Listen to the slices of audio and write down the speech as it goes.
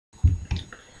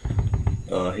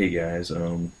Hey guys,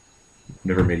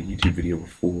 never made a YouTube video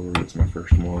before. It's my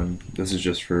first one. This is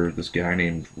just for this guy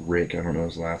named Rick. I don't know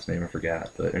his last name, I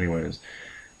forgot. But anyways,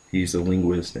 he's a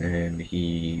linguist and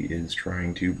he is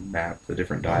trying to map the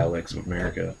different dialects of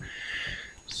America.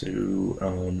 So,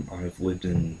 I've lived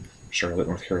in Charlotte,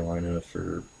 North Carolina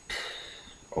for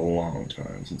a long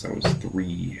time, since I was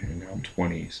 3, and now I'm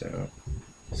 20, so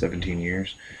 17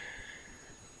 years.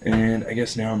 And I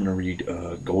guess now I'm going to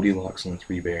read Goldilocks and the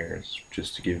Three Bears,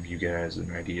 just to give you guys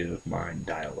an idea of my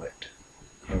dialect.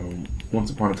 Once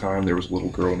upon a time, there was a little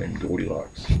girl named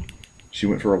Goldilocks. She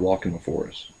went for a walk in the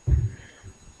forest.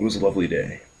 It was a lovely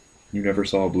day. You never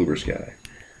saw a bluer sky.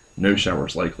 No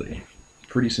showers likely.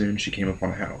 Pretty soon, she came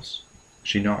upon a house.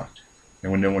 She knocked,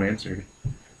 and when no one answered,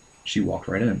 she walked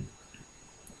right in.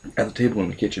 At the table in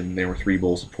the kitchen, there were 3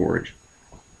 bowls of porridge.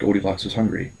 Goldilocks was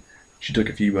hungry. She took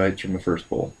a few bites from the first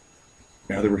bowl.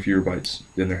 Now there were fewer bites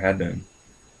than there had been.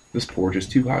 "This porridge is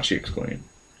too hot," she exclaimed.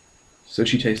 So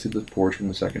she tasted the porridge from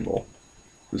the second bowl.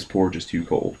 "This porridge is too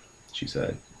cold," she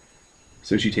said.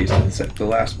 So she tasted the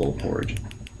last bowl of porridge.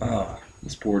 "Ah,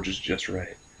 this porridge is just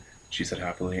right," she said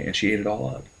happily, and she ate it all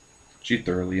up. She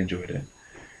thoroughly enjoyed it.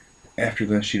 After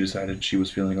this, she decided she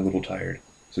was feeling a little tired,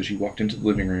 so she walked into the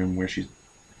living room where she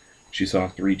saw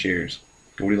 3 chairs.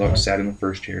 Goldilocks sat in the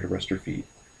first chair to rest her feet.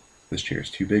 "This chair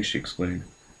is too big," she exclaimed.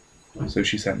 So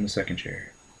she sat in the second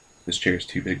chair. "This chair is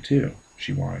too big too,"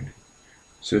 she whined.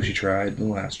 So she tried the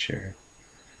last chair,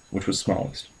 which was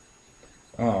smallest.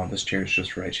 "Ah, this chair is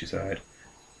just right," she sighed.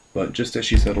 But just as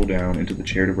she settled down into the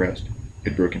chair to rest,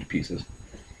 it broke into pieces.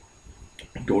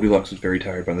 Goldilocks was very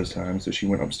tired by this time, so she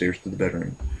went upstairs to the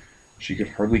bedroom. She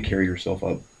could hardly carry herself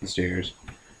up the stairs.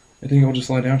 "I think I'll just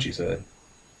lie down," she said.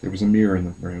 There was a mirror in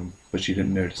the room, but she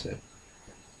didn't notice it.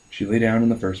 She lay down in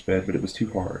the first bed, but it was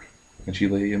too hard. And she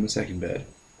lay in the second bed,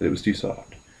 but it was too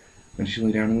soft. And she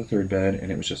lay down in the third bed, and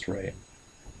it was just right.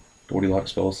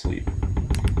 Goldilocks fell asleep.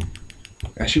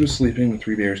 As she was sleeping, the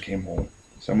 3 bears came home.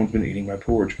 "Someone's been eating my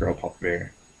porridge," growled Papa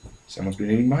Bear. "Someone's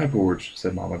been eating my porridge,"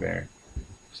 said Mama Bear.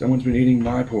 "Someone's been eating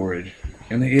my porridge,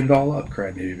 and they ate it all up,"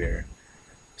 cried Baby Bear.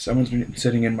 "Someone's been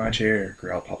sitting in my chair,"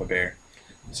 growled Papa Bear.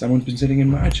 "Someone's been sitting in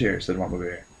my chair," said Mama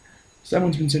Bear.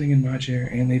 "Someone's been sitting in my chair,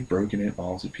 and they've broken it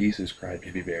all to pieces," cried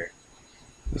Baby Bear.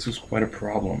 This was quite a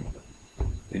problem.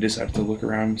 They decided to look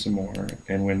around some more,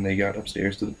 and when they got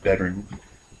upstairs to the bedroom,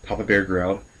 Papa Bear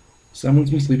growled,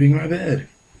 "Someone's been sleeping in my bed."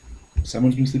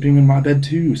 "Someone's been sleeping in my bed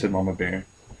too," said Mama Bear.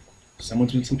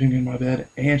 "Someone's been sleeping in my bed,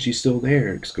 and she's still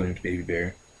there," exclaimed Baby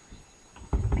Bear.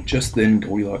 Just then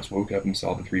Goldilocks woke up and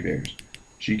saw the 3 bears.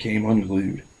 She came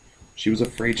unglued. She was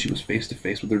afraid she was face to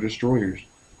face with their destroyers.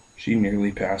 She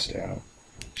nearly passed out.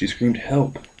 She screamed,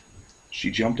 "Help!"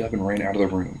 She jumped up and ran out of the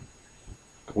room.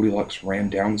 Goldilocks ran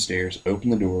down the stairs,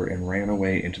 opened the door, and ran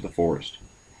away into the forest.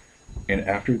 And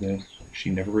after this,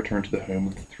 she never returned to the home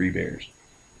of the 3 bears.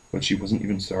 But she wasn't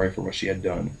even sorry for what she had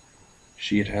done.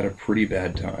 She had had a pretty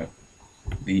bad time.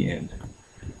 The end.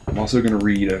 I'm also going to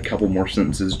read a couple more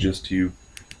sentences just to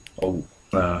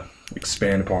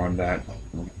expand upon that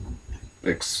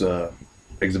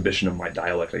exhibition of my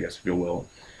dialect, I guess, if you will.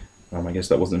 I guess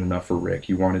that wasn't enough for Rick.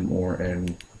 He wanted more,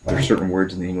 and there's certain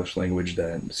words in the English language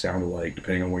that sound alike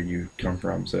depending on where you come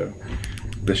from. So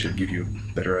this should give you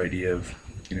a better idea of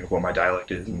what my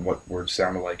dialect is and what words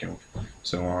sound alike and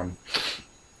so on.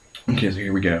 Okay, so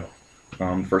here we go.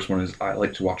 The first one is, "I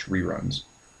like to watch reruns."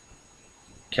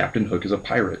 "Captain Hook is a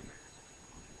pirate."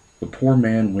 "The poor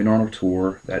man went on a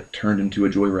tour that turned into a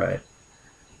joyride."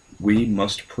 "We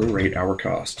must prorate our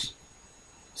costs."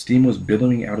 "Steam was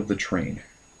billowing out of the train."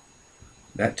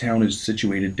 "That town is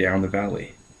situated down the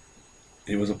valley."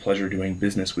 "It was a pleasure doing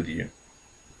business with you."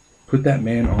 "Put that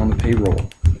man on the payroll."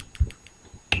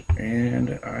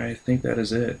 And I think that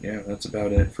is it. Yeah, that's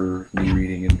about it for me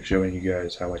reading and showing you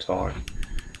guys how I talk.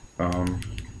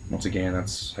 Once again,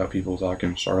 that's how people talk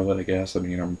in Charlotte, I guess. I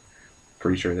mean, I'm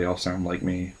pretty sure they all sound like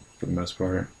me for the most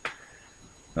part.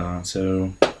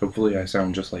 So hopefully I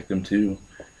sound just like them too,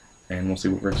 and we'll see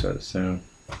what Rick says. So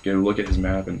go look at his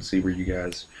map and see where you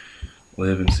guys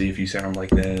live and see if you sound like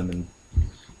them, and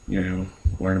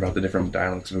learn about the different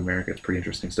dialects of America. It's pretty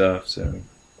interesting stuff. So,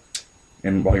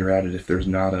 and while you're at it, if there's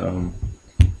not a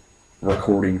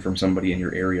recording from somebody in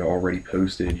your area already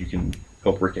posted, you can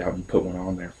help Rick out and put one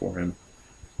on there for him.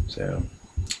 So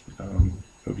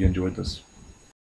hope you enjoyed this.